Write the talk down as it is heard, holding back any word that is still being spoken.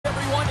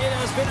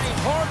has been a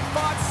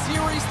hard-fought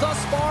series thus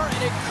far,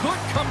 and it could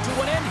come to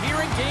an end here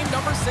in game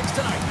number 6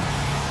 tonight.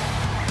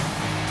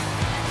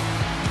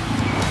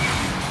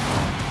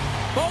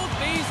 Both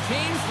these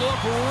teams look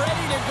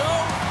ready to go,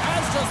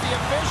 as does the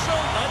official.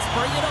 Let's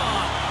bring it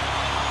on.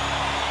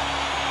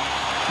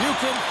 You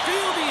can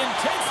feel the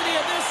intensity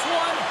of this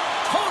one.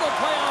 Total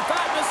playoff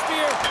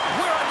atmosphere.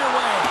 We're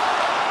underway.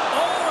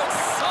 Oh, and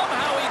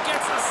somehow he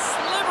gets a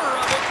sliver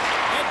of it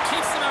and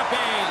keeps him at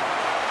bay.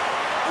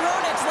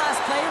 Hronek's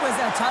last play was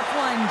a tough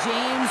one,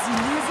 James. He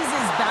loses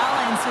his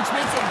balance, which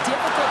makes it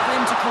difficult for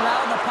him to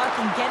corral the puck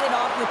and get it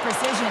off with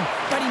precision,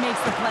 but he makes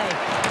the play.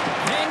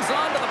 Hangs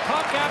on to the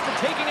puck after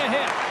taking a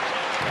hit.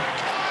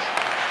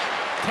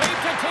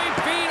 Tape-to-tape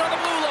feed on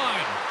the blue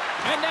line.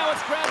 And now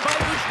it's grabbed by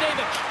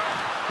Buchnevich.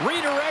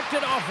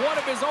 Redirected off one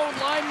of his own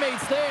line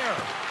mates there.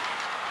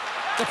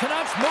 The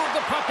Canucks move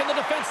the puck in the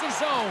defensive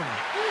zone.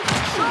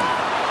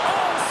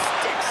 Oh,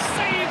 stick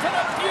save to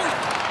the butte.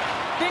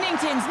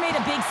 Binnington's made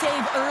a big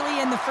save early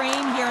in the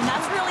frame here, and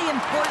that's really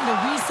important to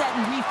reset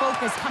and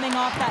refocus coming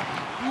off that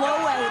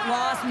blowout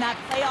loss in that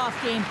playoff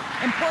game.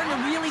 Important to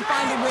really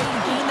find a way to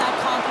gain that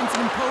confidence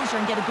and composure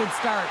and get a good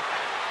start.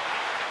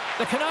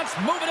 The Canucks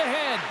move it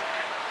ahead.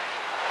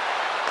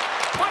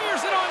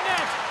 Fires it on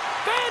net.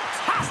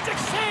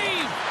 Fantastic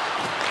save!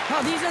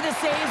 Well, these are the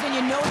saves when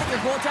you know that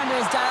your goaltender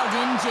is dialed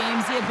in,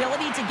 James. The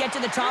ability to get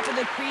to the top of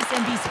the crease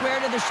and be square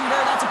to the shooter,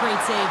 that's a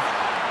great save.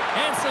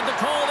 Answered the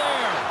call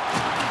there.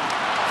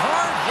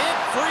 Hard hit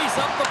frees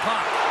up the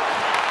puck.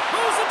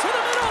 Moves it to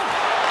the middle.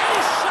 And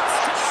he shuts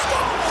to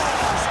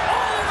scores!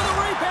 All over the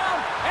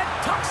rebound and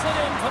tucks it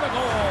in for the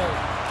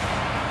goal.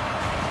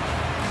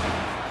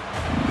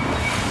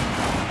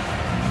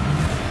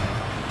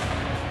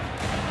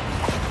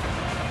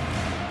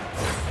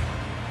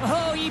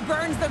 Oh, he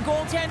burns the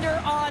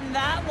goaltender on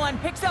that one.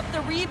 Picks up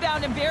the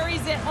rebound and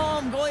buries it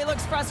home. Goalie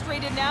looks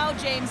frustrated now.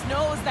 James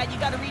knows that you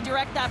got to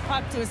redirect that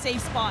puck to a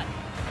safe spot.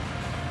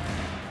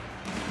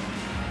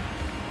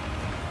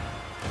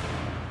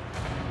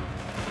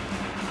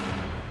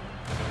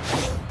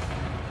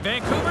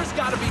 Vancouver's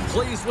got to be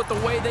pleased with the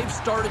way they've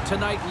started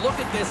tonight. Look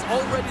at this,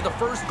 already the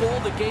first goal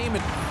of the game,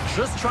 and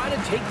just trying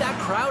to take that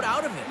crowd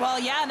out of it. Well,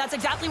 yeah, and that's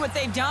exactly what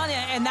they've done,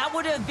 and that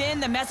would have been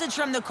the message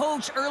from the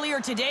coach earlier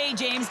today,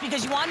 James,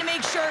 because you want to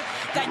make sure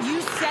that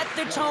you set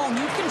the tone,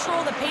 you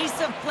control the pace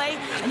of play,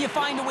 and you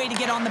find a way to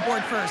get on the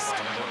board first.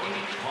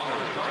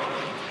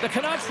 The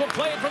Canucks will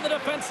play it from the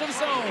defensive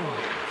zone.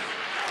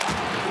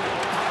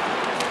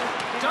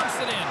 Dumps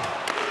it in.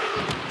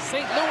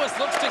 St. Louis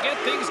looks to get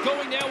things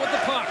going now with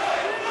the puck.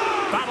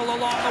 Battle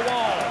along the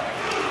wall.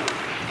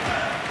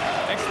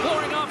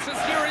 Exploring options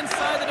here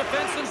inside the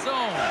defensive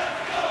zone.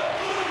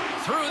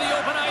 Through the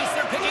open ice,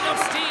 they're picking up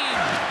steam.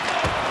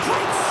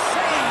 Great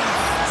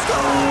save!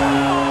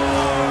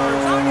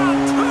 Scores! I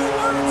got 2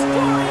 words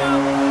for you.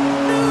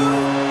 New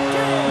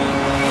game.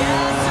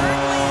 Yeah,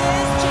 certainly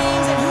is,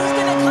 James. And who's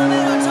going to come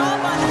out on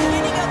top on the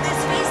beginning of this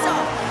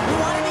faceoff? We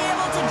want to be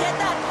able to get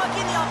that puck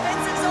in the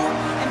offensive zone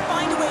and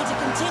find a way to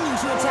continue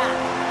to attack.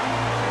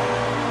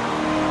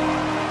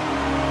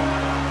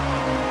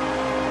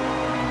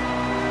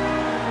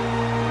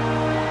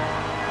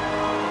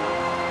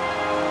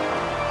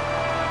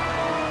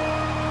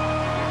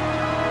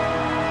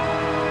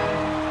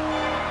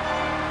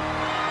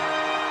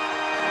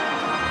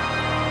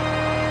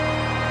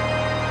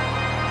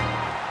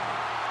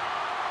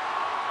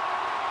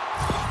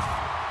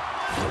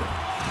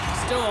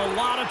 Still a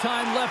lot of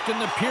time left in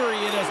the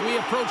period as we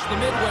approach the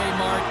midway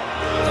mark.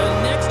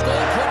 The next goal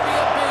could be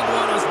a big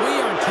one as we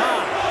are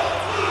tied.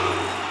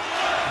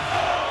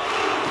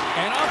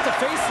 And off the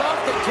face-off,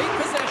 they take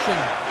possession.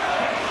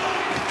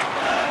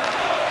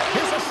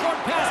 Here's a short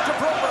pass to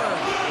Broberg.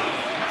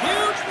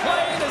 Huge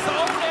play in his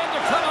own end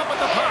to come up with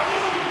the puck.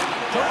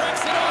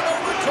 Directs it on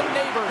over to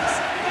Neighbors.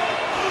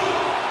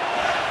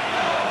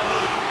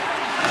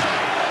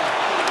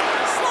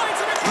 Slides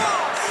it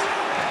across.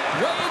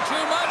 Way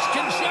too much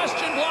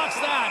congestion blocks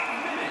that.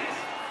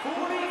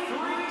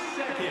 43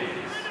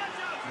 seconds.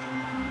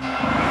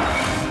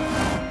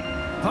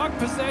 Puck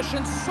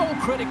possession so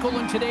critical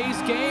in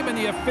today's game, and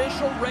the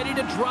official ready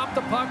to drop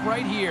the puck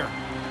right here.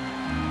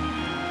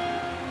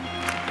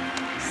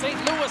 St.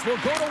 Louis will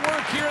go to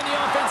work here in the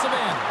offensive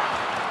end.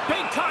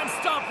 Big time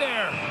stop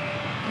there.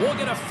 We'll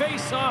get a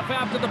face-off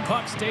after the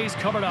puck stays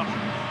covered up.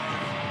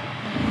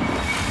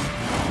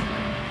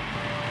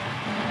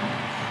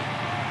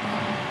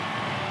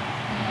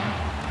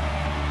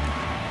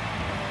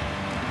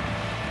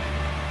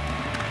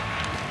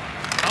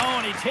 Oh,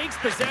 and he takes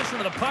possession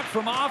of the puck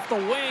from off the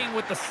wing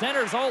with the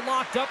centers all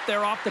locked up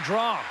there off the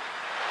draw.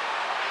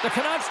 The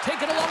Canucks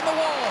take it along the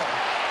wall.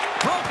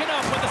 Broken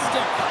up with a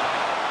stick.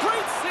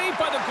 Great save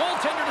by the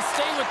goaltender to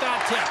stay with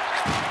that tip.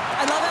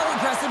 I love how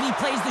aggressive he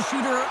plays the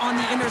shooter on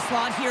the inner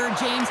slot here,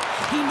 James.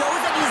 He knows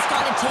that he's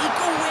got to take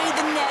away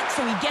the net,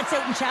 so he gets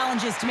out and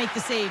challenges to make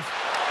the save.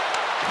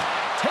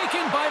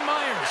 Taken by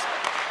Myers.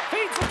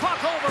 Feeds the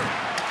puck over.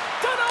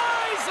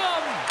 Denies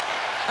him!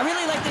 I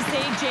really like the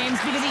save,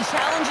 James, because he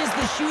challenges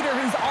the shooter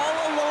who's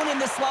all alone in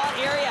the slot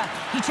area.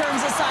 He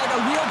turns aside a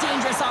real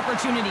dangerous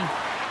opportunity.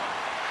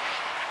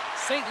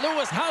 St.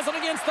 Louis has it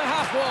against the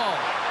half wall.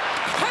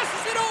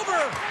 Passes it over.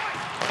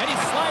 And he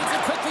slides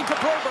it quickly to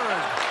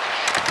Broberg.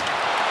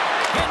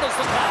 Handles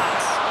the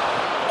pass.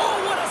 Oh,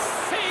 what a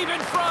save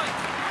in front.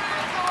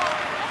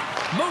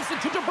 Moves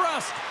it to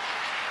DeBrusque.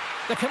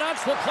 The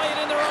Canucks will play it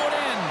in their own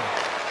end.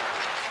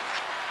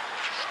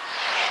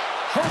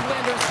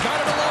 Hoaglander's got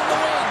it along the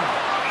wing.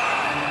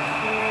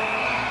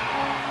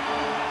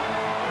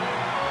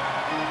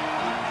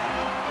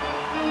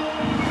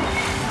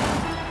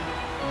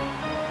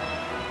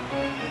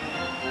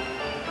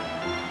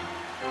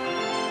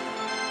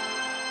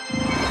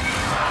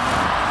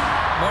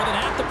 More than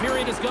half the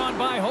period has gone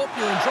by. Hope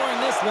you're enjoying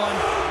this one.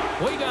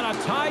 We got a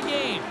tie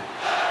game.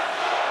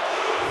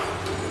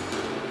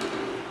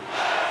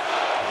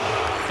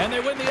 And they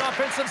win the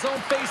offensive zone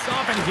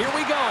face-off, and here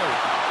we go.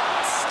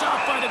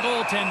 Stopped by the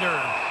goaltender.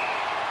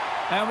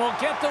 And we'll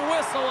get the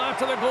whistle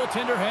after the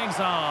goaltender hangs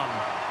on.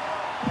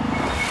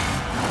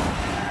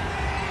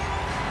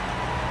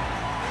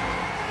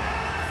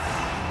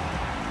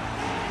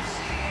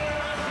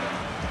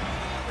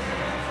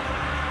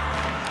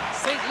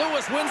 St.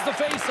 Louis wins the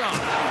face-off.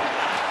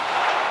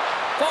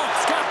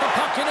 Falk's got the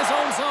puck in his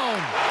own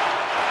zone.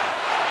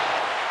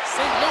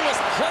 St. Louis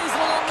plays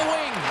it along the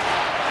wing.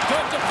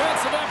 Good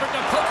defensive effort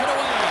to poke it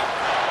away.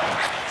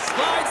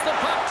 Slides the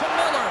puck to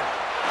Miller.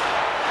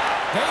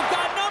 They've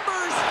got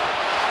numbers.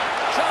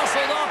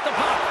 Jostled off the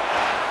puck.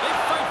 They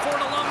fight for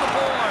it along the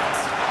boards.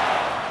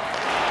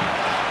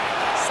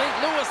 St.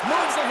 Louis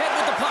moves ahead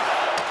with the puck.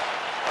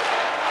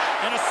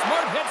 And a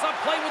smart heads-up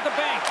play with the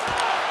bank.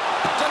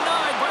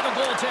 Denied by the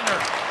goaltender.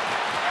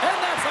 And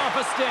that's off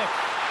a stick.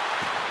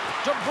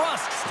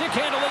 DeBrusque stick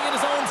handling in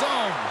his own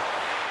zone.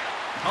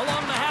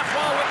 Along the half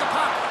wall with the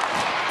puck.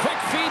 Quick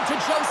feed to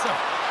Joseph.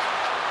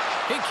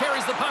 He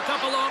carries the puck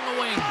up along the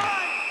wing.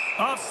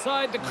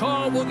 Offside the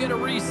call. We'll get a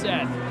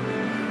reset.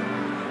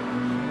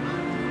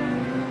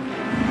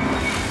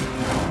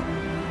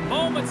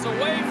 Moments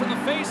away from the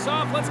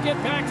face-off. Let's get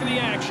back to the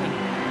action.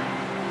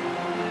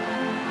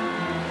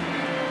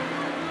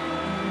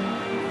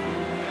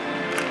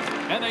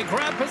 And they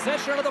grab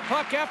possession of the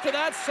puck after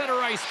that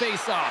center ice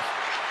face-off.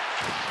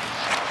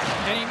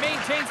 And he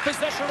maintains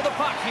possession of the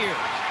puck here.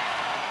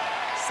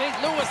 St.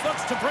 Louis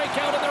looks to break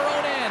out in their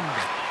own end.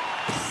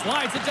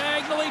 Slides it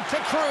diagonally to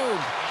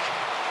Krug.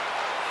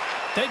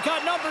 They've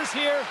got numbers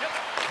here.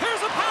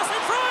 Here's a pass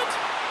in front.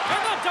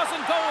 And that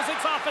doesn't go as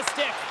it's off a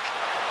stick.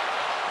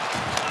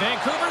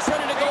 Vancouver's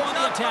ready to go on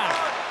the attack.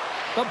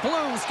 The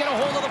Blues get a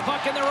hold of the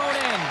puck in their own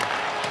end.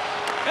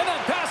 And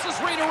that pass is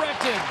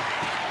redirected.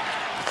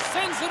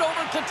 Sends it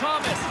over to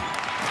Thomas.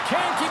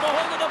 Can't keep a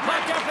hold of the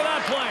puck after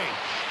that play.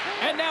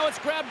 And now it's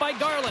grabbed by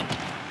Garland.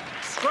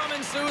 Scrum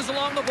ensues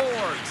along the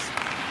boards.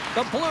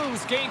 The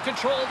Blues gain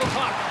control of the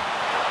puck.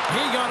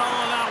 He got all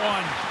of that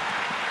one.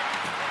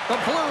 The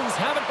Blues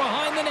have it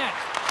behind the net.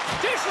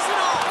 Dishes it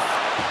off.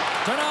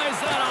 Denies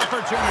that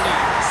opportunity.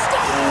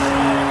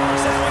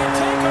 Stars and we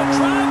take a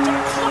drive to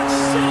Clutch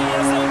City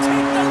as they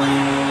take the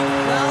lead.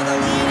 Well, the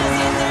lead is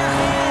in their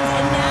hands,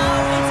 and now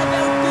it's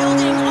about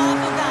building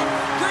off of that.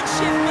 Good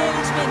shift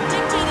management,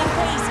 dictating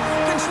pace,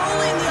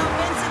 controlling the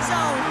offensive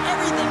zone.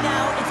 Everything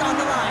now, it's on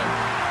the line.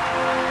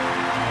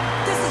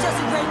 This is just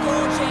a great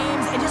goal,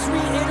 James. It just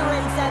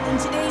reiterates that in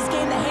today's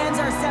game, the hands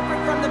are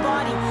separate from the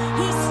body.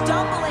 He's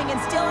stumbling and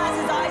still has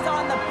his eyes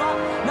on the puck.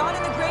 Not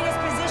in the greatest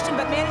position,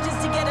 but manages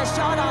to get a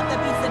shot off that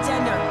beats the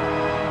tender.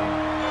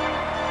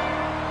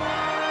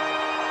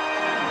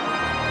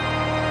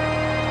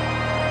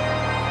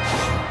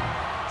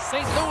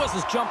 St. Louis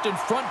has jumped in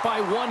front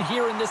by one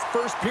here in this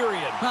first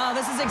period. Well,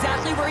 this is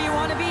exactly where you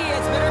want to be.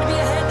 It's better to be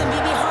ahead than be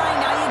behind.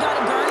 Now you got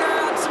to garner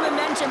up some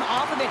momentum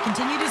off of it.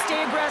 Continue to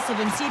stay aggressive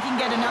and see if you can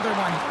get another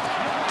one.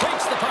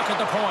 Takes the puck at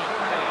the point.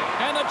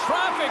 And the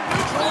traffic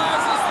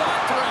neutralizes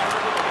that threat.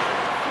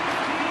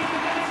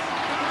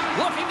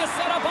 Looking to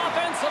set up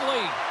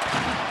offensively.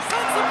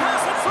 Sends the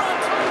pass in front.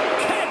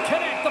 Can't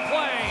connect the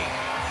play.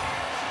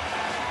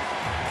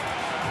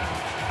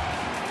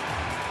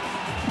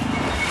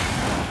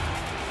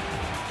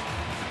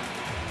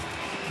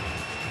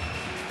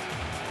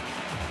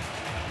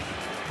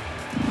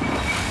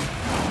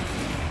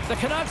 The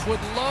Canucks would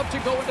love to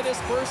go into this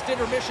first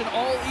intermission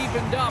all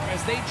evened up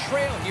as they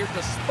trail here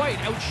despite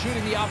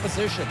outshooting the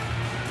opposition.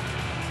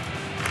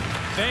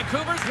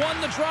 Vancouver's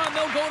won the draw and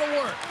they'll go to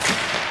work.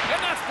 And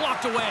that's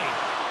blocked away.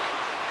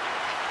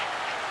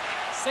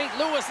 St.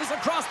 Louis is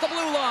across the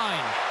blue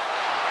line.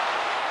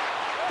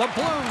 The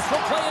Blues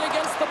will play it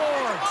against the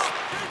boards.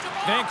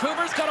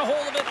 Vancouver's got a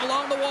hold of it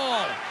along the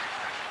wall.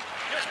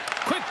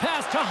 Quick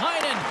pass to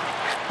Heinen.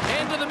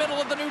 Into the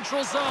middle of the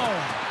neutral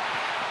zone.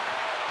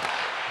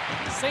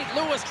 St.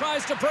 Louis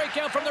tries to break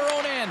out from their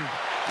own end.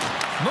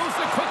 Moves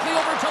it quickly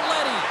over to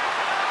Leddy.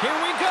 Here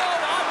we go.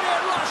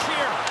 On-man rush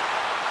here.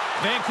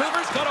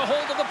 Vancouver's got a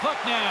hold of the puck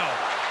now.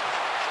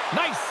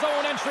 Nice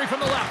zone entry from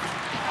the left.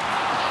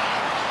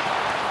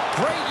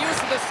 Great use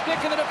of the stick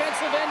in the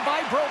defensive end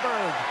by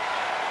Broberg.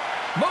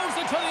 Moves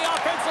it to the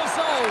offensive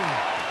zone.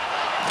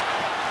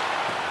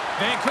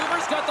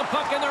 Vancouver's got the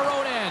puck in their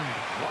own end.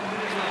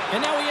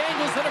 And now he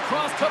angles it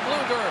across to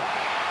Bluger.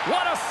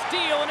 What a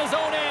steal in his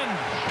own end.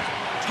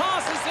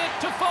 Tosses it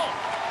to Folk.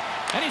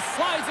 And he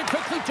slides it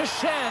quickly to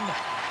Shen.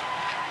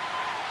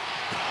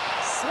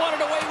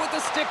 Swatted away with the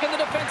stick in the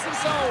defensive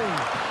zone.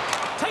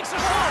 Takes a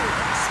shot.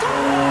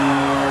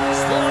 Scores!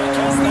 Like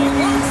as they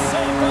weren't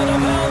safe by the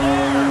bell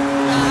there.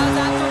 How's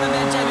that for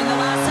momentum? In the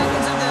last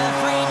seconds of the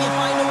frame, you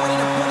find a way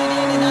to put it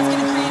in, and that's going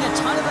to create a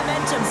ton of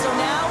momentum. So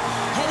now,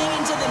 heading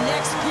into the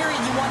next period,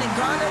 you want to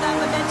garner that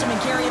momentum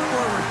and carry it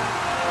forward.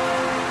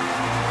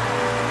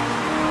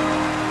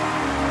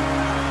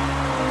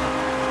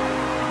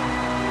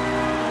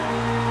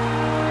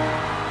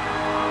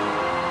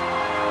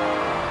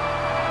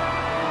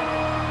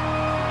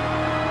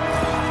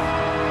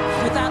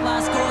 With that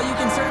last goal, you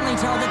can certainly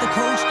tell that the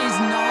coach is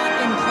not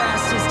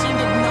impressed. His team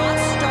did not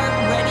start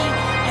ready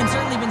and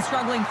certainly been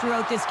struggling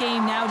throughout this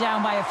game, now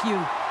down by a few.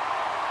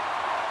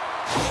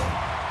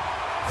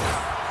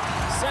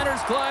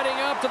 Center's gliding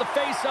up to the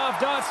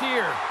face-off dots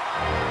here.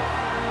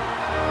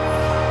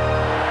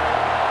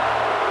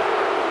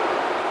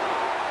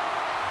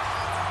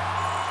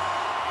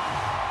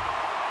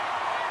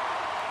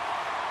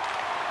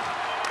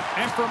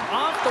 And from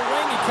off the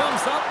wing, he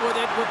comes up with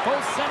it with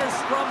both centers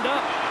scrummed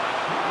up.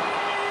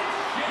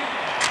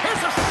 Here's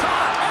a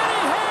shot, and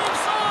he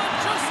hangs on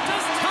just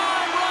as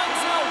time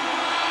runs out.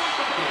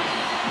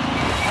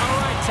 All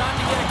right, time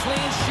to get a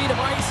clean sheet of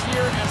ice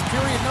here as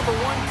period number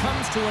 1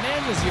 comes to an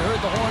end. As you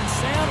heard the horn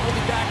sound, we'll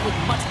be back with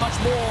much, much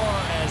more,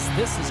 as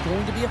this is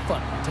going to be a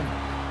fun one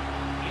tonight.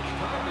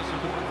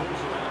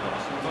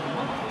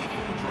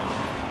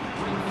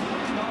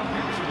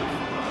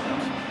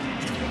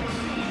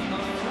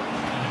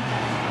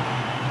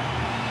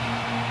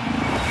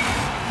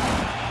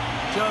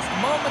 Just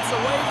moments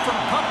away from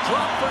puck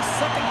drop for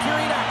second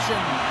period action.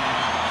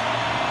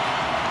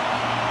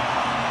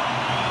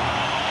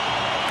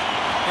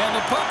 And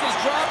the puck is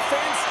dropped,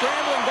 fans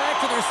scrambling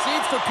back to their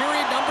seats for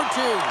period number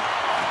 2.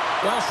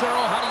 Well,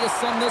 Cheryl, how do you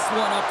sum this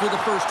one up through the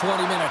first 20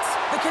 minutes?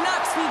 The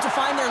Canucks need to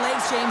find their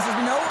legs, James.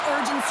 There's no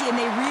urgency, and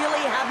they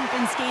really haven't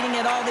been skating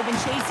at all. They've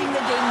been chasing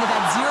the game. They've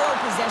had zero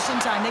possession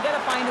time. They've got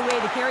to find a way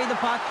to carry the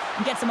puck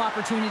and get some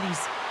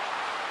opportunities.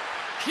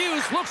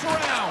 Hughes looks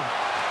around.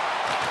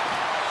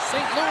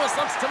 St. Louis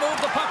looks to move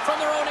the puck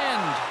from their own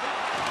end.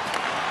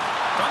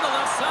 From the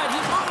left side, he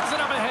moves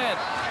it up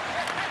ahead.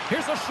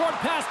 Here's a short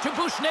pass to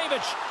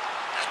Bushnevich.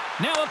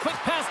 Now a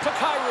quick pass to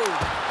Kyrou.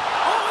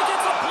 Oh, he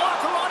gets a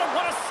blocker on it.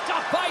 What a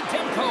stop by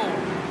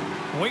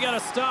Demko. We got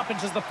a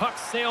stoppage as the puck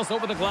sails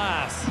over the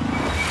glass.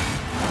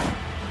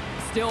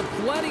 Still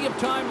plenty of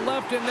time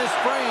left in this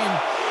frame.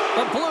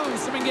 The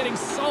Blues have been getting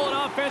solid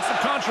offensive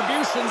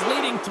contributions,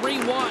 leading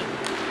 3-1.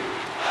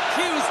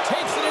 Hughes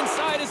takes it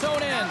inside his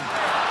own end.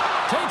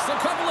 Takes a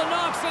couple of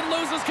knocks and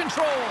loses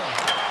control.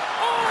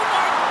 Oh,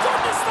 my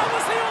goodness, that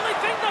was the only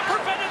thing that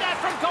prevented that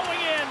from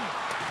going in.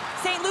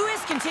 St. Louis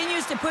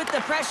continues to put the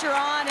pressure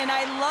on, and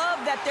I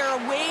love that they're a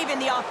wave in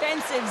the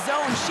offensive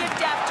zone, shift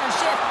after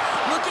shift,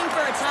 looking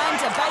for a time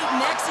to bite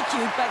and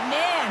execute. But,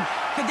 man,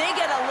 could they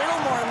get a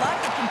little more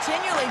luck at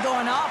continually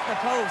going off the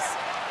post?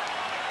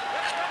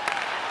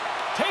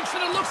 Takes it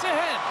and looks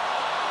ahead.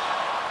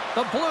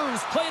 The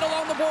Blues played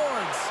along the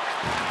boards.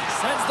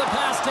 Sends the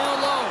pass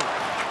down low.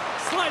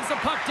 Slides the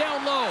puck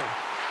down low.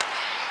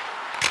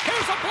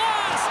 Here's a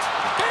blast!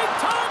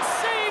 Big-time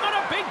save and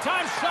a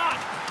big-time shot.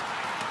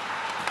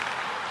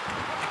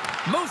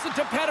 Moves it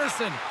to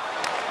Pettersson.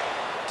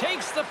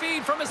 Takes the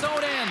feed from his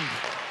own end.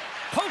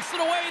 Pokes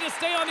it away to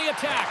stay on the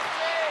attack.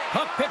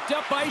 Puck picked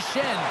up by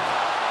Shen.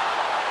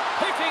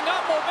 Picking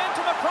up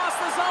momentum across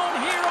the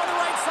zone here on the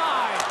right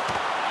side.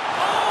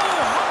 Oh!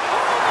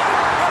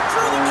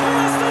 Through the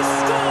chaos, they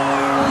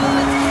score!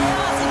 It's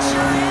chaos, it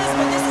sure is,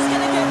 but this is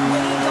going to get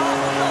waved off.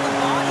 Look at all the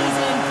bodies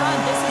in front.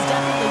 This is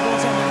definitely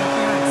goaltender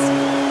interference.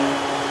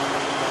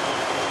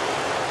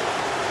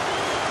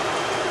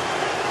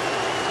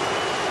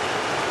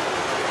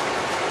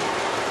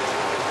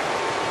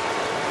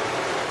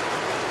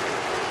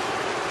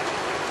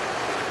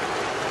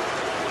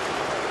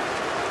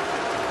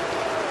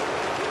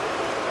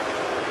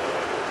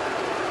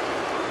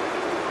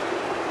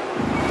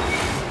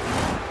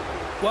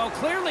 Well,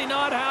 clearly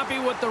not happy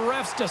with the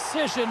ref's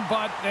decision,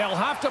 but they'll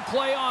have to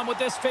play on with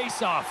this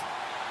faceoff.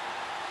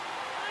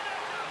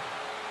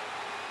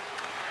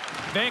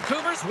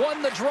 Vancouver's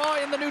won the draw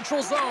in the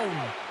neutral zone.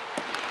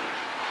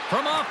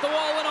 From off the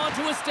wall and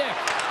onto his stick.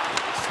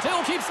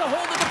 Still keeps a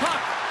hold of the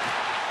puck.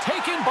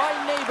 Taken by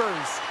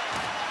Neighbors.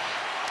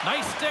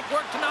 Nice stick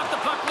work to knock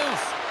the puck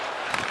loose.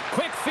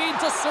 Quick feed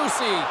to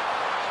Soucy.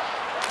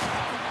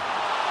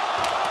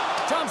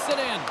 Dumps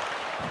it in.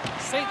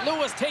 St.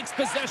 Louis takes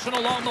possession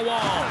along the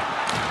wall.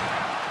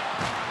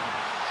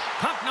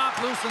 Puck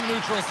knocked loose in the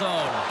neutral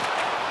zone.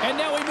 And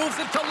now he moves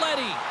it to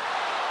Leddy.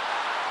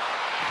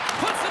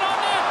 Puts it on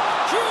net.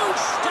 Huge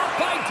stop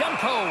by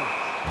Demko.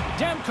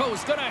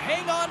 Demko's going to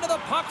hang on to the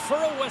puck for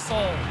a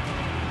whistle.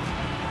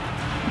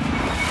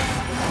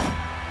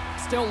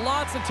 Still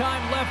lots of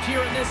time left here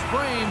in this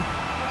frame.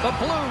 The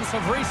Blues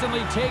have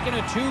recently taken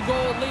a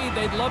 2-goal lead.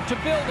 They'd love to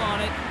build on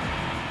it.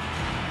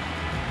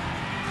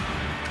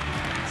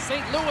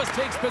 St. Louis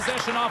takes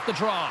possession off the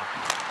draw.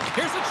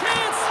 Here's a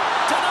chance.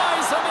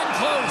 Denies him in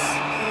close.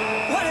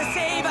 What a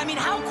save. I mean,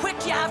 how quick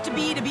you have to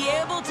be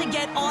able to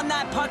get on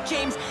that puck,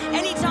 James.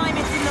 Anytime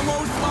it's in the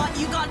low slot,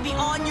 you got to be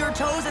on your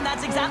toes, and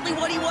that's exactly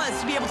what he was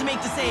to be able to make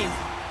the save.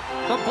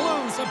 The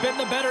Blues have been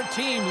the better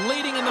team,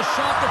 leading in the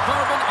shot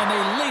department, and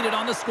they lead it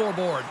on the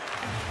scoreboard.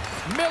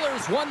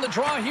 Miller's won the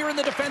draw here in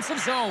the defensive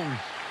zone.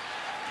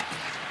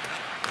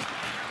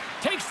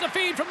 Takes the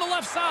feed from the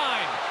left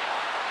side.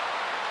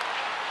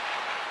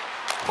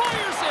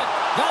 Fires it.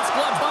 That's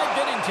gloved by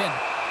Binnington.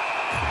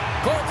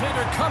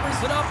 Goaltender covers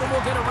it up, and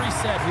we'll get a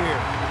reset here.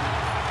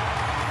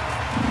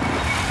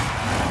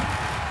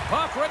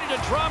 Puck ready to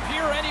drop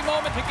here any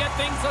moment to get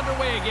things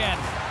underway again.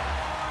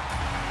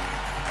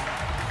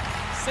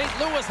 St.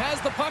 Louis has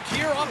the puck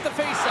here off the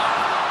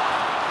faceoff.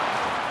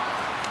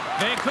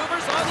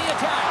 Vancouver's on the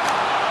attack.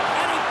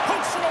 And he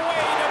pokes it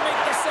away to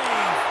make the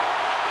save.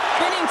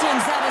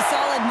 Binnington's had a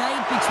solid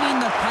night between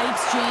the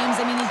pipes,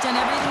 James. I mean, he's done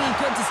everything he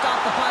could to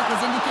stop the puck,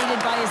 as indicated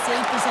by his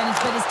save percentage,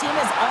 but his team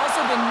has also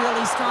been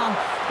really strong.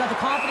 Got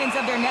the confidence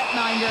of their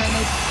netminder, and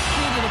they've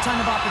created a ton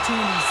of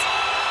opportunities.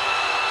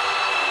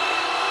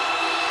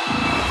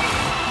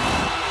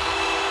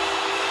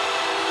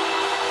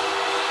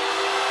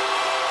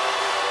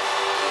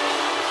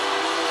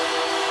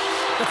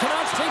 The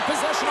Canucks take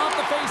possession off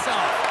the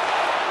faceoff.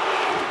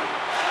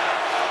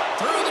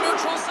 Through the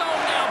neutral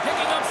zone now,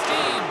 picking up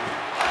steam.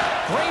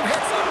 Grave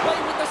hits up play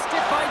with the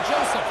stick by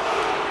Joseph.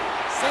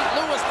 St.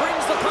 Louis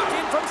brings the puck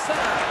in from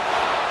center.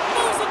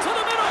 Moves it to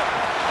the middle.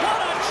 What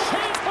a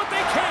chance, but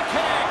they can't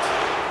connect.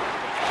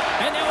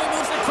 And now he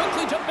moves it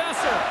quickly to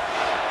Besser.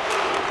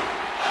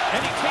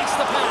 And he takes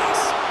the pass.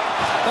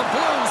 The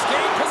Blues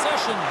gain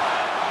possession.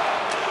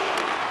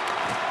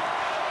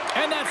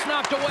 And that's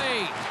knocked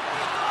away.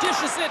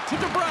 Dishes it to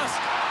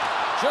DeBrusque.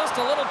 Just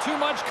a little too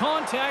much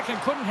contact and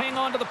couldn't hang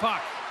on to the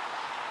puck.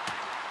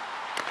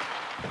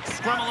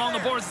 Scrum along the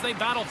boards as they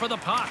battle for the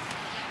puck.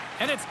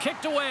 And it's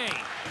kicked away.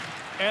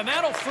 And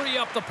that'll free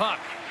up the puck.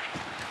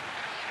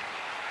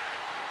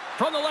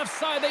 From the left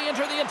side, they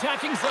enter the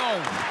attacking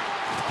zone.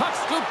 Puck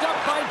scooped up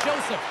by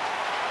Joseph.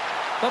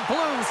 The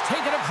Blues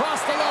take it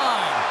across the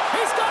line.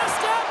 He's got a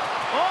step.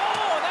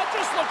 Oh, that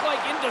just looked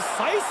like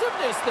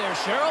indecisiveness there,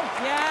 Cheryl.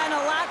 Yeah, and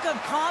a lack of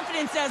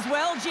confidence as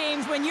well,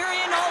 James. When you're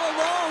in all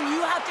alone,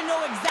 you have to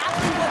know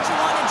exactly what you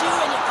want to do,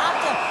 and you have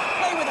to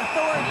play with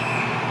authority.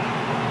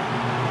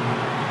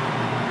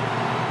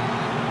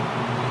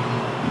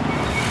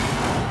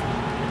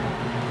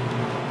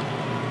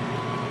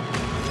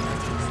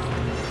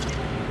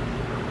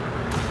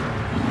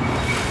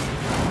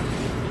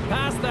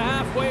 Past the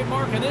halfway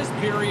mark of this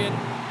period,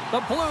 the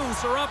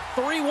Blues are up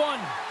 3-1.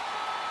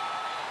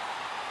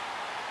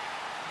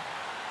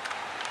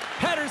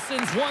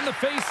 Pettersson's won the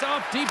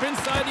face-off deep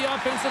inside the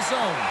offensive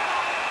zone.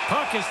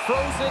 Puck is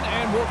frozen,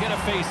 and we'll get a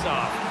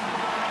face-off.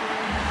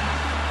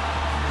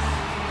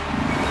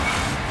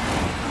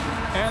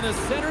 And the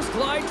centers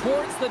glide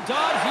towards the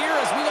dot here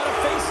as we got a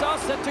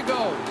face-off set to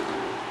go.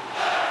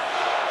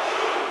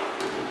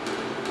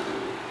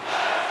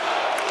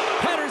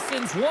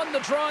 Pettersson's won the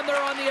draw, and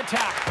they're on the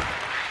attack.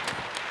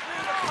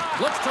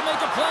 Looks to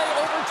make a play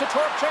over to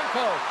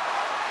Torchenko.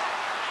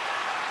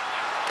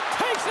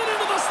 Takes it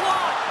into the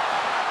slot.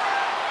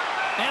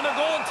 And the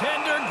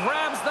goaltender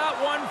grabs that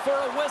one for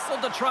a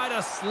whistle to try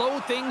to slow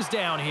things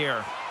down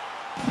here.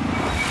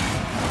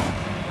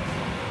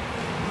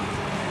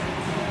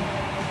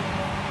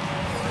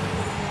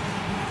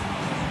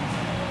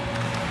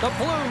 The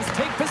Blues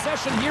take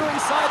possession here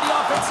inside the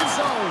offensive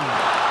zone.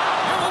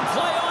 And will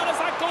play on as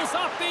that goes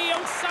off the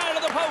outside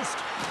of the post.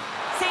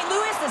 St.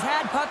 Louis has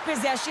had puck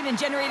possession and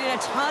generated a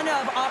ton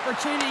of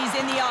opportunities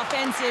in the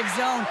offensive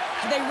zone.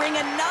 They ring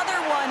another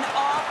one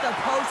off the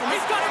post. And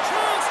he's got a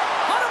chance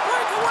on a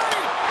breakaway.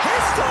 He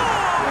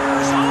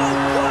scores!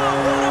 Oh,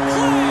 wow, what a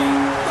play!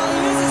 Well,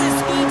 he uses his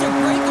speed to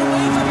break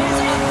away from his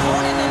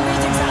opponent and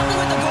reads exactly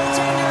what the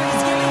goaltender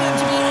is giving him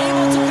to be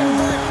able to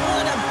convert.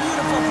 What a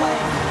beautiful play.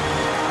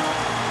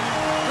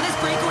 Well, this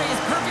breakaway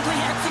is perfectly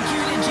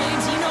executed,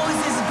 James. He knows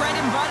his bread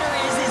and butter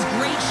is his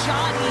great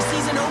shot. He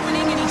sees an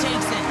opening and he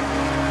takes it.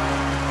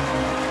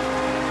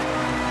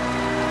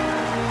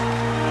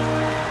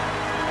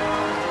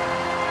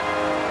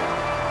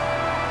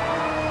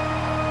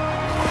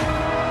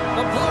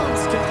 The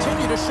Blues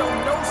continue to show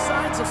no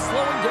signs of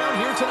slowing down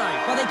here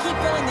tonight. Well, they keep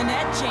filling the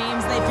net,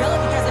 James. They fill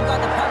it because they've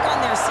got the puck on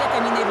their stick.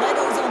 I mean, they've led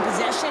ozone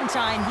possession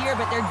time here,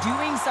 but they're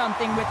doing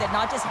something with it,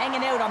 not just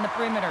hanging out on the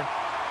perimeter.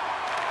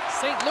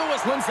 St.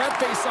 Louis wins that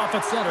face-off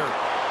at center.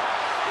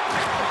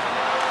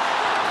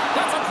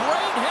 That's a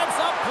great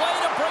heads-up play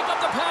to break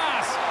up the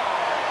pass.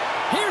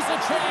 Here's a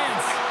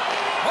chance.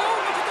 Oh,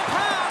 look at the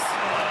pass.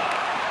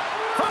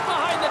 From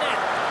behind the net.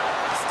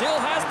 Still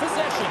has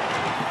possession.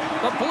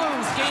 The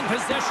Blues gain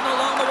possession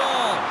along the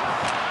wall.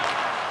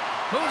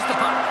 Moves the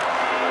puck.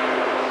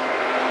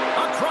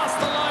 Across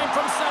the line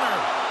from center.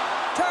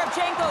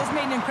 Tarapchenko's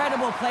made an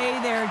incredible play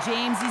there,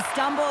 James. He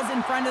stumbles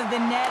in front of the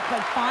net,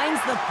 but finds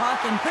the puck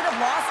and could have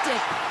lost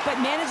it, but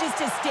manages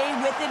to stay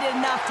with it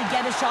enough to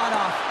get a shot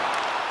off.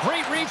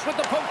 Great reach with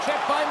the poke check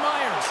by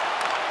Myers.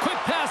 Quick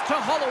pass to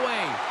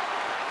Holloway.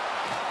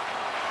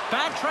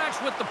 Backtracks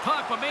with the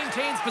puck, but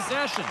maintains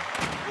possession.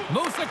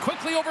 Moves it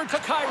quickly over to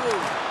Kyrou.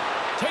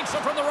 Takes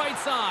it from the right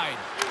side.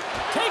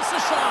 Takes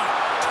a shot.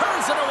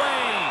 Turns it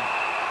away.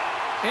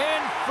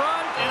 In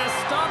front, and a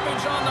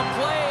stoppage on the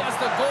play as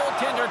the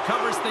goaltender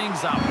covers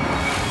things up.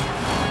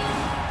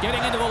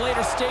 Getting into the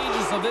later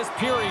stages of this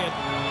period,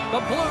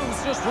 the Blues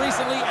just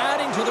recently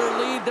adding to their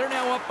lead. They're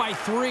now up by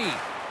 3.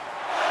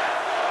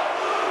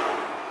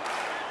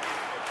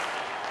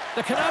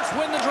 The Canucks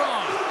win the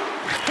draw.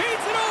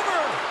 Feeds it over.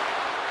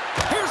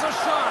 Here's a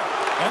shot,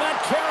 and that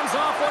caroms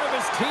off one of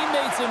his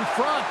teammates in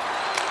front.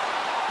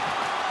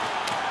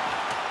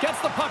 Gets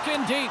the puck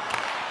in deep.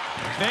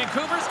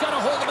 Vancouver's got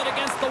a hold of it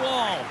against the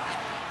wall.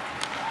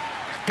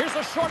 Here's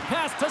a short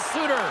pass to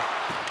Suter.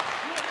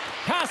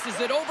 Passes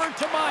it over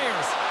to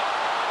Myers.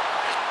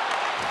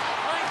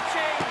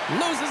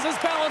 Loses his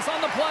balance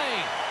on the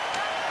play.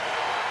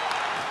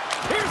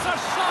 Here's a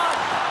shot,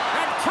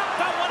 and kept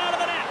that one out of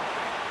the net.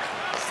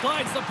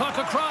 Slides the puck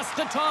across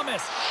to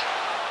Thomas.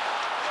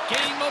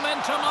 Gaining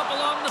momentum up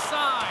along the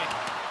side.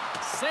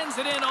 Sends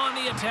it in on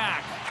the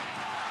attack.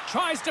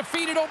 Tries to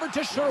feed it over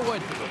to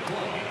Sherwood.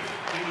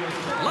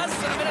 Less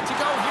than a minute to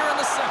go here in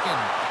the second.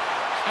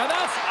 And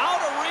that's out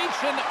of reach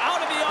and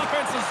out of the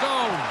offensive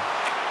zone.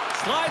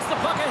 Slides the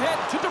puck ahead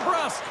to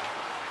DeBrusque.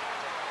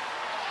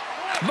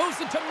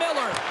 Moves it to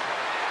Miller.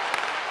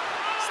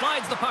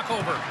 Slides the puck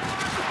over.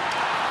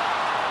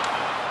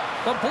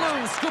 The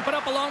Blues scoop it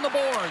up along the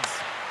boards.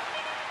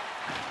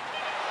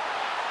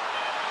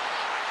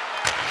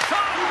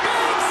 Shot,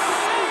 big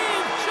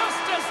save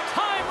just as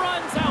time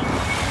runs out.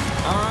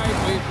 All right,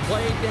 we've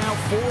played now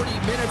 40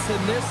 minutes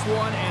in this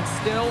one, and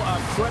still a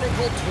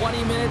critical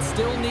 20 minutes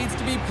still needs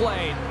to be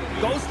played.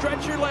 Go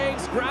stretch your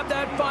legs, grab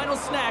that final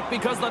snack,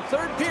 because the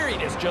third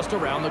period is just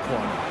around the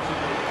corner.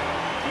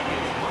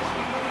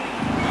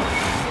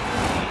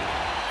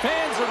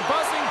 Fans are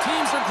buzzing.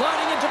 Teams are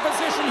gliding into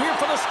position here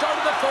for the start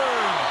of the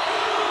third.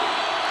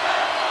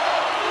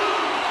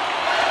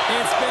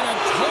 It's been a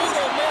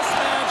total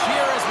mismatch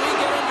here as we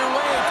get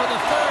underway for the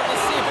third.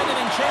 Let's see if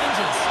anything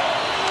changes.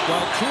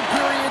 Well, 2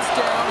 periods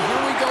down.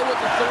 Here we go with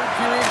the third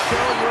period.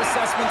 Cheryl, your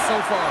assessment so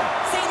far?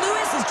 St.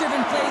 Louis has driven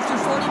play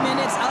through 40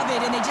 minutes of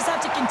it, and they just have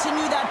to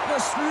continue that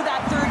push through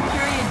that third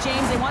period,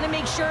 James. They want to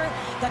make sure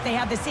that they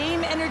have the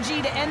same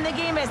energy to end the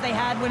game as they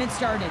had when it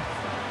started.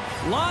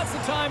 Lots of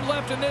time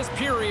left in this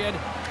period.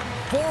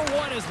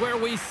 4-1 is where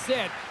we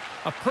sit.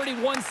 A pretty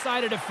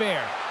one-sided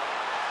affair.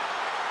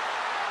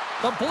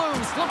 The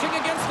Blues looking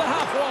against the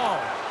half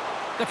wall.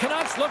 The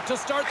Canucks look to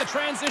start the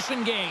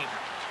transition game.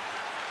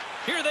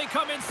 Here they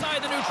come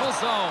inside the neutral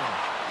zone.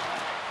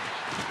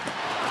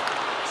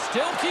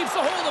 Still keeps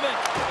a hold of it.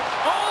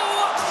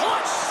 Oh, a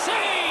clutch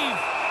save!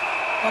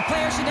 A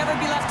player should never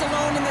be left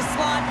alone in the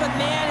slot, but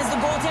man, is the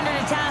goaltender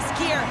to task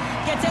here.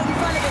 Gets out in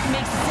front of it and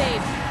makes the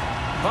save.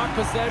 Puck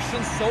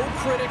possession so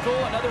critical.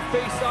 Another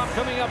face-off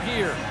coming up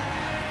here.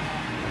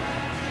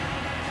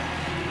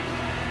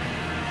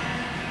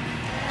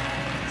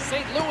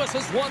 St. Louis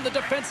has won the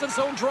defensive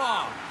zone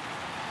draw.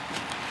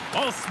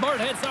 Oh,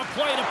 smart heads-up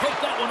play to put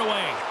that one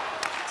away.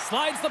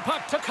 Slides the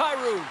puck to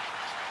Kyrou.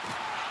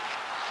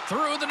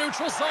 Through the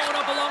neutral zone,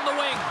 up along the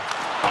wing.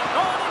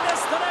 Oh, and he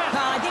missed the net.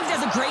 I think he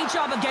does a great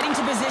job of getting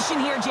to position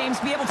here, James,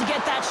 to be able to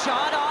get that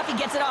shot off. He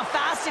gets it off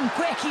fast and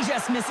quick. He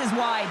just misses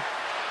wide.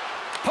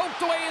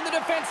 Poked away in the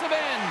defensive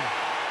end.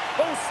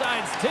 Both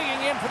sides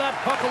digging in for that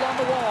puck along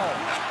the wall.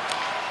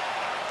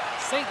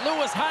 St.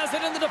 Louis has it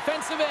in the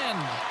defensive end.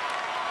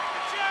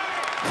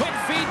 Quick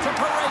feed to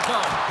Parayko.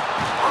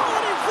 Oh,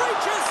 and he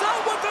reaches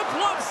out with the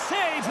glove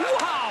save.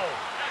 Wow!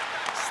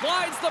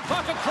 Slides the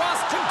puck across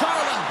to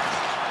Garland.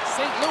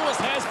 St. Louis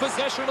has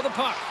possession of the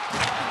puck.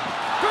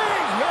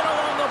 Big hit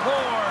along the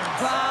boards.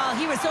 Well,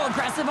 he was so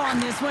aggressive on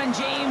this one,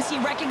 James. He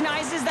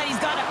recognizes that he's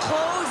got to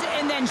close,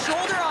 and then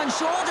shoulder on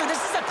shoulder. This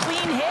is a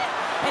clean hit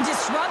and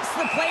disrupts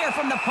the player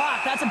from the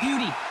puck. That's a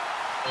beauty.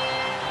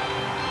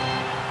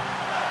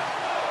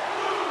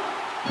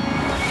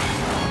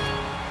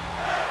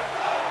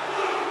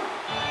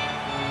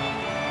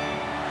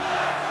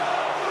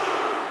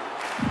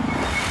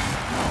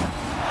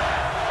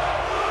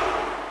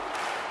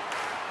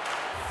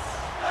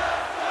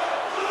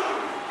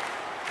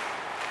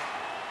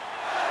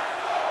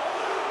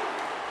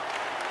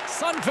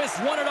 Sundqvist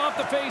won it off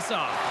the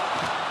faceoff.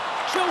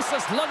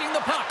 Joseph's lugging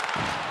the puck.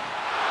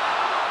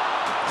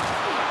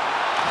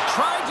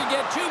 Tried to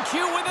get too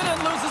cute with it and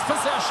loses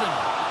possession.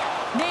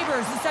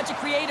 Neighbors is such a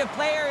creative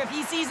player. If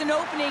he sees an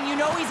opening, you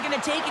know he's going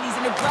to take it. He's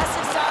an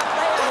aggressive style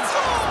player.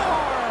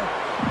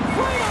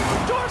 Right on the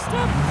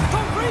doorstep.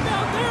 The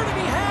rebound there to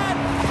be had.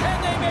 And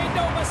they made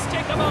no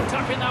mistake about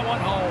tucking that one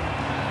home.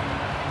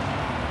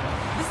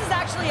 This is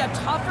actually a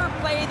tougher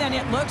play than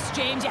it looks,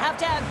 James. You have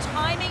to have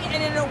timing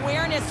and an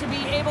awareness to be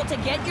able to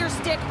get your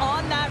stick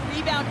on that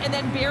rebound and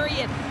then bury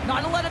it.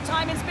 Not a lot of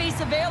time and space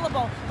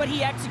available, but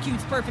he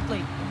executes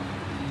perfectly.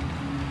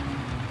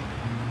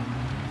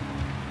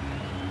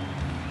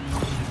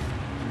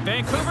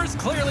 Vancouver's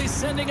clearly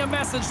sending a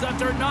message that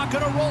they're not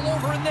going to roll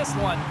over in this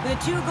one. With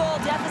a 2-goal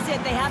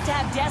deficit, they have to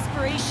have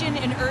desperation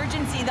and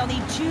urgency. They'll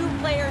need 2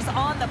 players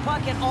on the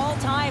puck at all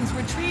times.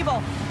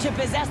 Retrieval to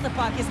possess the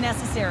puck is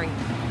necessary.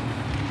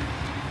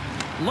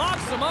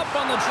 Locks them up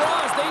on the draw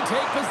as they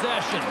take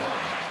possession.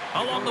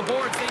 Along the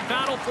boards, they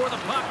battle for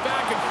the puck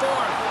back and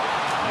forth.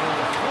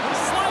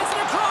 Slides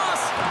it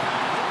across.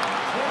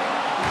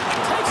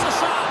 Takes a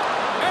shot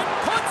and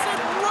puts it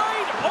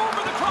right over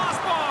the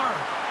crossbar.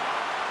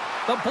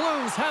 The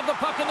Blues have the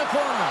puck in the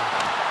corner.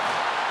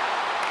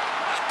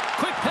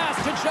 Quick pass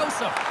to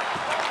Joseph.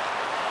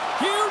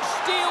 Huge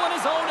steal in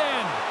his own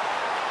end.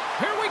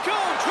 Here we go,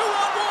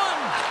 2-on-1.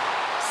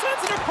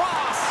 Sends it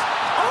across.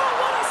 Oh,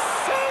 what a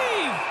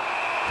save!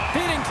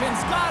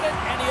 Binnington's got it,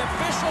 and the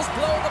officials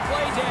blow the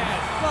play dead.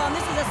 Well, and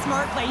this is a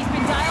smart play. He's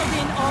been dialed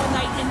in all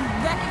night and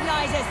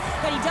recognizes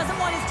that he doesn't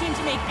want his team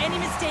to make any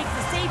mistakes.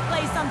 The safe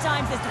play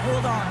sometimes is to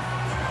hold on.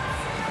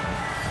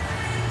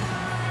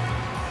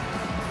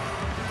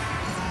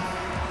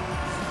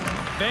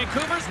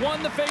 Vancouver's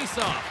won the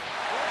faceoff.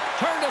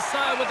 Turned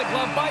aside with the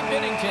glove by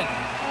Binnington.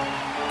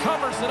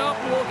 Covers it up,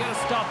 we'll get a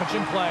stoppage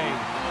in play.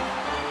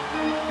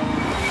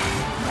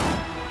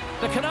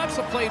 The Canucks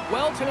have played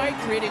well tonight,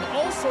 creating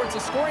all sorts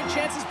of scoring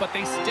chances, but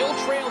they still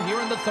trail here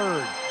in the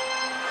third.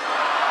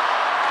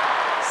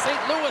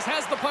 St. Louis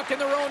has the puck in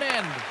their own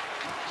end.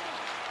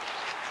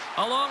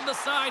 Along the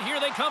side,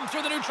 here they come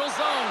through the neutral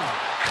zone.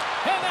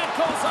 And that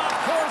goes off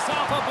course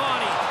off a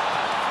body.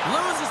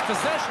 Loses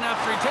possession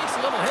after he takes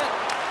a little hit.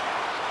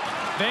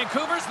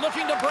 Vancouver's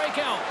looking to break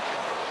out.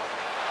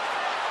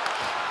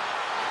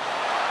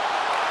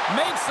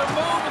 Makes a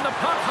move and the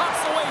puck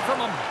hops away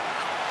from him.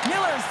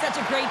 Miller's such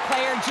a great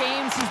player,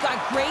 James. He's got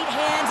great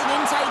hands and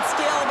in-tight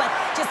skill, but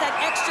just that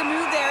extra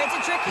move there, it's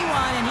a tricky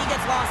one, and he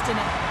gets lost in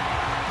it.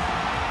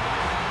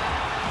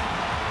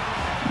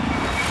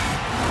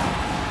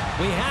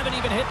 We haven't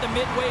even hit the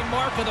midway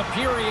mark of the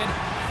period.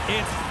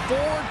 It's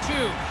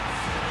 4-2.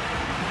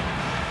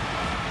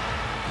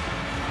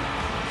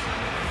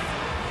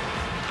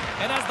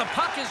 And as the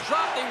puck is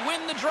dropped, they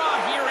win the draw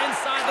here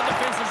inside the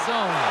defensive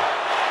zone.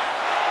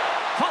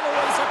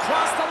 Holloway's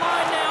across the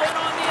line now and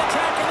on the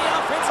attack in the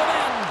offensive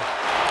end.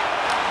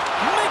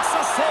 Makes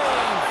a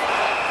save.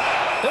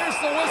 There's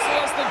the whistle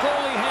as the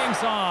goalie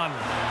hangs on.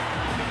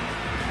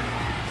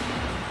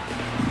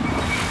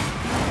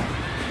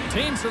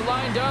 Teams are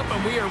lined up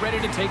and we are ready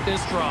to take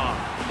this draw.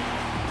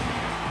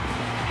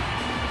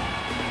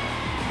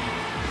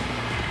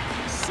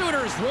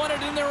 Sooners won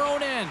it in their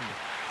own end.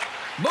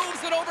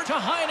 Moves it over to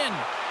Heinen.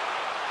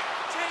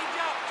 Change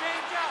up,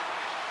 change up.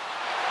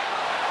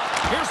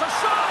 Here's a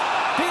shot.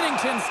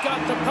 Binnington's got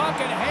the puck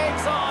and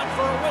hangs on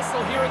for a whistle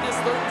here in this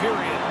third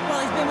period.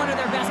 Well, he's been one of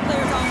their best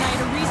players all night.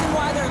 A reason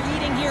why they're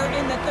leading here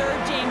in the third,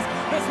 James.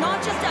 But it's not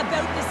just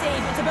about the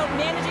save. It's about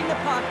managing the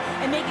puck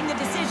and making the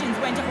decisions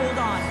when to hold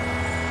on.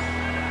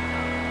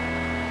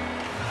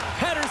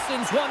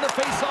 Pedersen's won the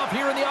faceoff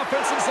here in the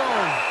offensive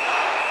zone.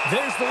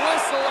 There's the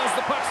whistle as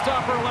the puck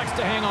stopper elects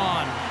to hang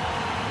on.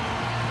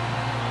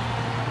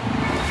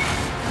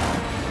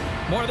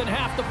 More than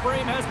half the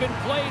frame has been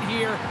played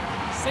here.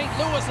 St.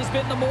 Louis has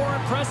been the more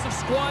impressive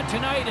squad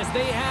tonight as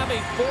they have a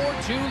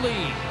 4-2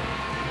 lead.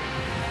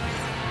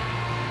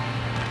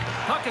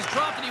 Puck is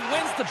dropped and he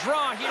wins the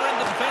draw here in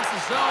the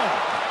defensive zone.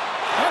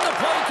 And the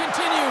play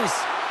continues.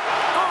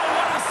 Oh,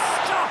 what a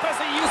stop as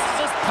he uses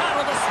his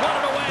paddle to swat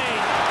it away.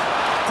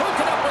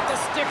 Broken up with the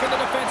stick in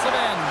the defensive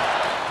end.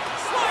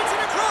 Slides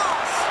it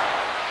across.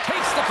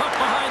 Takes the puck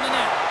behind the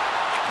net.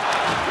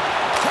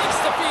 Takes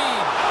the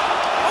feed.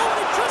 Oh,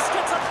 he just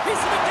gets a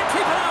piece of it to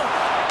keep it out.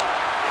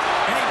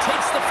 And he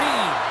takes the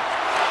feed.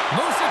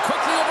 Moves it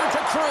quickly over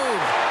to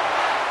Krug.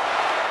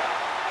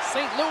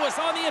 St. Louis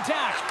on the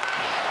attack.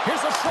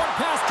 Here's a short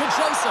pass to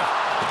Joseph.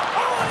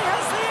 Oh, and he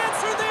has the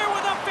answer there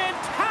with a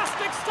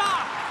fantastic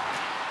stop.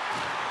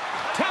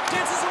 Tap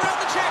dances around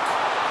the check.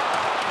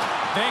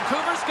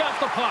 Vancouver's got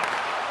the puck.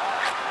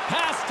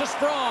 Pass to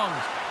Sprong.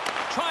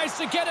 Tries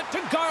to get it to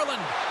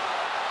Garland.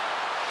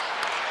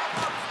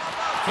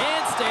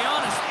 Can't stay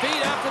on his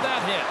feet after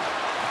that hit.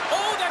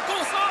 Oh, that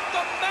goes off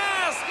the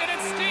mask, and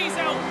it stays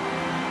out.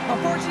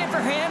 Fortunate for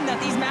him that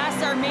these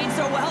masks are made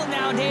so well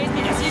nowadays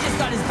because he just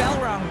got his bell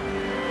rung.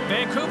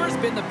 Vancouver's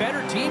been the better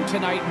team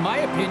tonight, in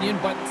my opinion,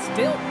 but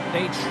still,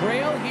 they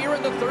trail here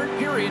in the third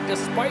period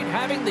despite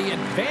having the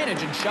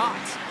advantage in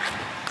shots.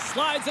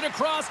 Slides it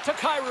across to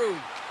Kyrou.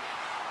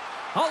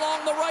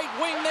 Along the right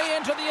wing, they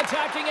enter the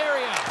attacking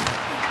area.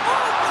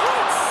 Oh,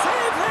 great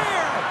save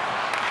there!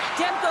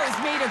 Demko's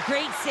made a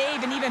great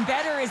save, and even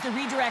better is the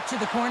redirect to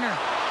the corner.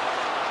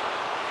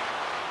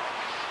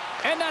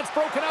 And that's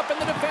broken up in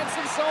the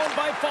defensive zone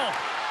by Falk.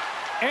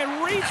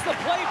 And reads the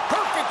play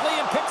perfectly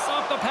and picks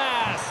off the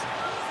pass.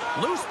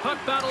 Loose puck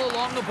battle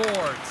along the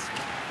boards.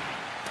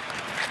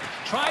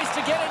 Tries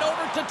to get it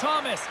over to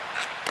Thomas.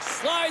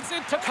 Slides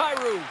it to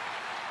Kyrou.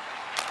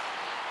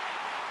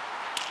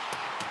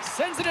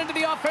 Sends it into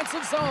the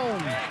offensive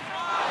zone.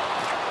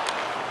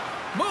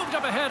 Moved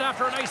up ahead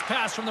after a nice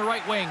pass from the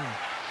right wing.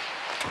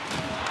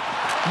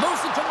 Moves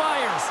it to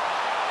Myers.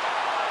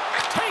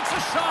 Takes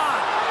a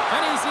shot.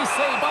 An easy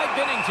save by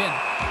Binnington.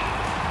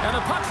 And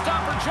the puck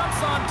stopper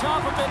jumps on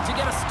top of it to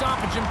get a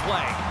stoppage in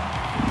play.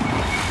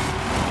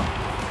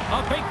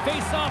 A big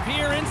face-off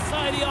here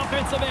inside the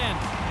offensive end.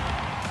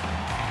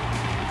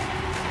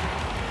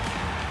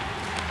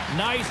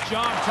 Nice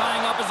job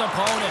tying up his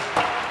opponent.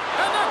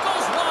 And that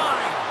goes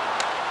wide.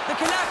 The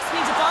Canucks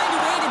need to find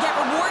a way to get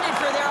rewarded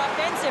for their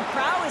offensive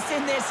prowess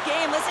in this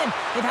game. Listen,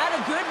 they've had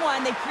a good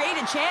one. They've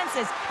created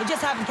chances. They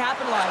just haven't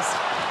capitalized.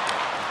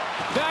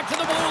 Back to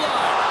the blue line.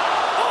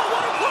 Oh,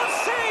 what a glove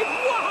save!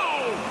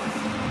 Wow!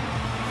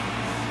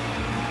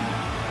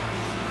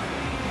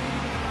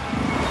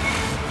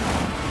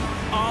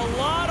 A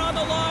lot on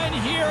the line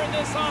here in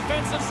this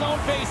offensive zone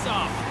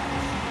faceoff.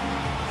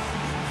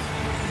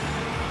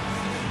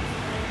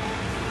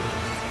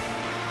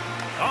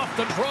 Off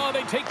the draw,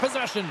 they take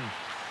possession.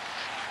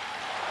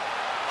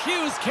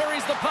 Hughes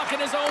carries the puck in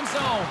his own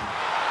zone.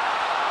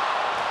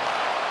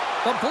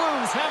 The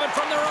Blues have it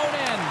from their own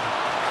end.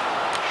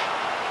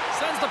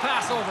 Sends the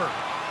pass over.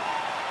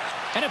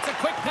 And it's a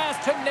quick pass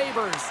to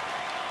Neighbors.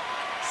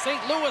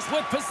 St. Louis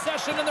with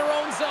possession in their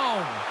own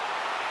zone.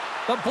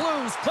 The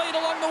Blues played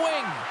along the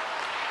wing.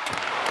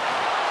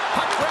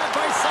 Puck grabbed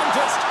by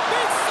Sundqvist.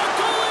 Beats the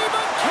goalie,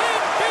 but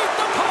can't beat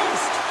the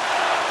post.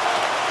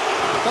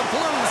 The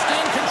Blues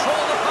gain control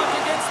of the puck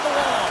against the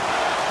wall.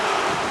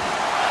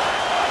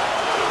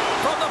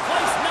 From the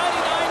place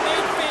 99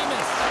 made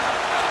famous.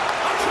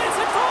 A chance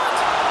in front.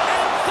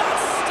 And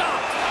that's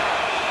stopped.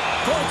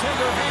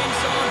 Goaltender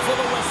hangs on for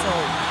the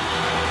whistle.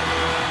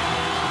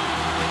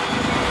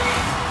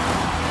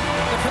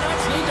 The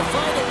Canucks need to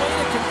find a way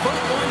to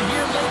convert one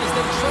here late as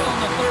they trail in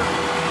the third.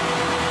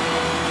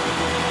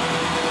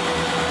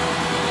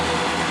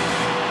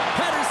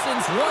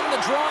 Pettersson's won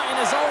the draw in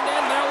his own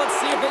end. Now let's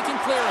see if they can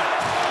clear it.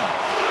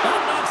 That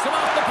knocks him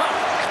off the puck.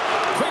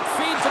 Quick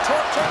feed to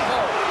Torchenko.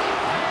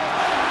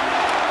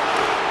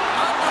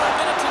 Under a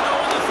minute to go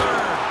in the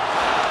third.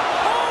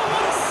 Oh,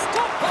 what a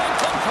stop by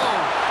Klemko.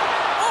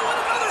 Oh,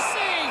 and another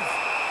save.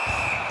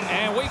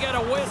 And we get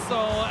a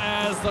whistle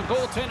as the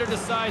goaltender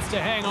decides to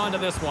hang on to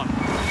this one.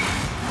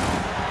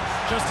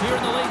 Just here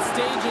in the late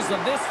stages of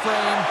this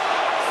frame,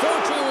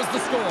 4-2 is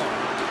the score.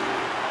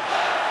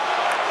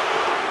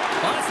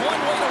 Well, that's one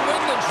way to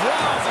win the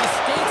draw as he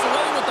skates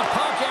away with the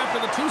puck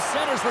after the two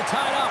centers were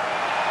tied up.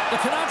 The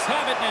Canucks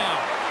have it now.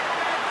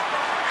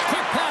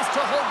 Quick pass to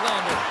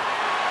Höglander.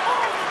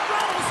 Oh, it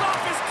rattles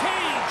off his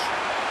cage.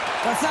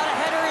 That's not a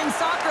header in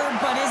soccer,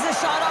 but is a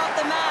shot off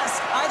the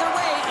mask. Either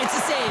way, it's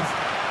a save.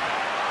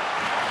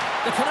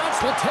 The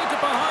Canucks will take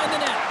it behind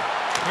the net.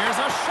 Here's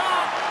a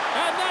shot,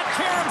 and that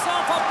caroms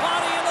off a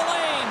body in the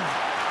lane.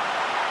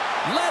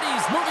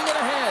 Leddy's moving it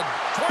ahead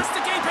towards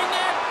the gaping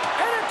net,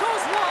 and it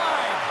goes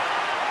wide.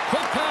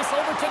 Quick pass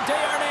over to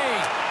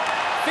Desharnais.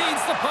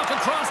 Feeds the puck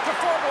across to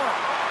Forbort.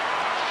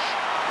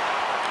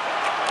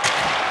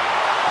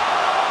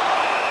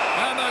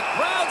 And the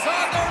crowd's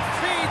on their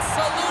feet,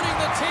 saluting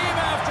the team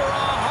after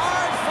a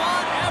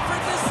hard-fought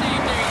effort this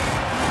evening.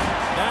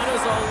 That is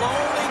a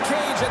lonely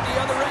cage at the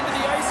other end of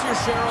the ice here,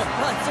 Cheryl.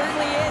 Well, it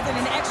certainly is, and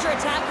an extra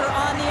attacker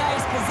on the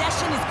ice.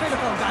 Possession is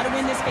critical. Got to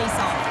win this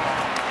faceoff.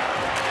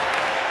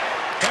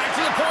 Back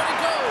to the point it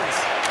goes.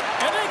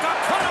 And they got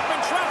caught up in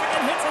traffic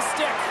and hits a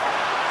stick.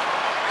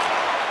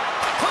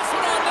 Puts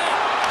one on net.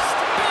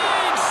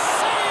 Big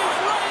save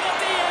right at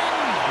the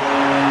end.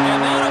 And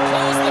that'll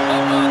close the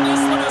book on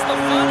this one as the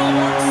final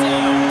horn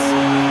sounds.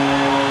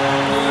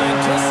 We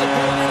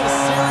anticipated a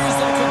series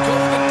that could go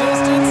the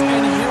distance,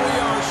 and here we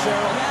are,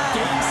 Cheryl. Yeah.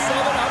 Game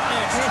 7 up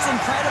next. It's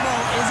incredible,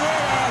 is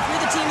it? If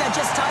you're the team that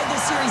just tied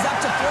this series up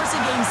to force a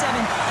Game 7,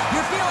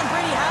 you're feeling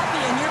pretty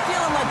happy, and you're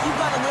feeling like you've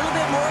got a little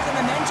bit more of the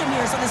momentum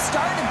here. So the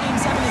start of Game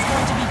 7 is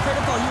going to be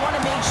critical. You want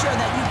to make sure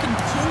that you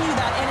continue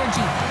that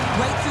energy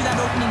right through that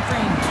opening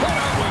frame.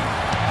 Cannot wait.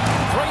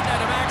 Great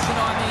night of action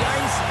on the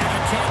ice, and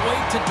I can't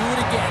wait to do it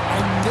again. I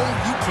know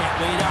you can't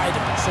wait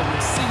either. So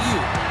we'll see you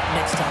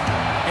next time,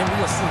 and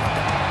we'll see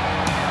you.